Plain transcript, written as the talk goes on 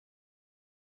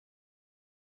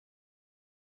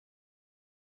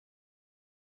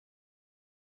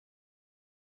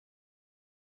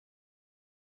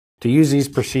To use these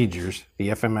procedures, the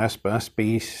FMS must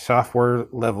be software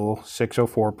level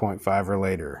 604.5 or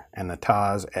later, and the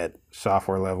TAWS at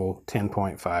software level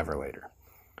 10.5 or later.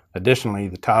 Additionally,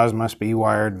 the TAWS must be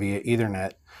wired via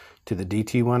Ethernet to the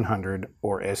DT100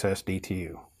 or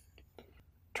SSDTU.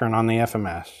 Turn on the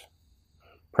FMS.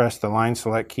 Press the line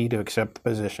select key to accept the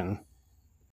position.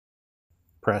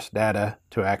 Press Data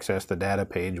to access the data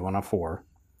page 104.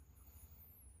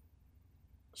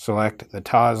 Select the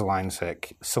TAWS line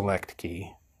select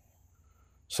key.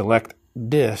 Select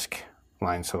Disk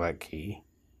line select key.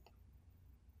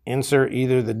 Insert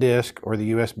either the disk or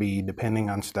the USB depending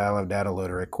on style of data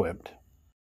loader equipped.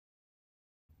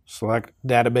 Select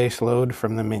Database Load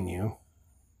from the menu.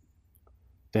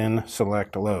 Then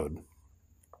select Load.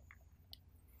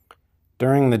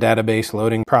 During the database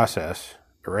loading process,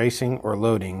 erasing or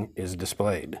loading is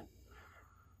displayed.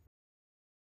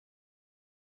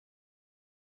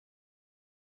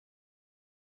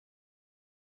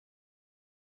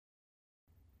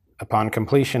 Upon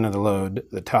completion of the load,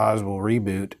 the TAWS will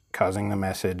reboot, causing the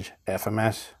message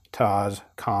FMS TAWS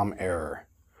COM error.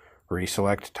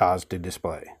 Reselect TAWS to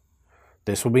display.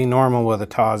 This will be normal while the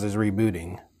TAWS is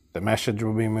rebooting. The message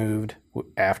will be moved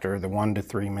after the 1 to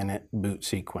 3 minute boot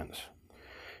sequence.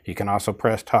 You can also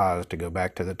press TAWS to go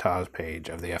back to the TAWS page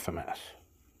of the FMS.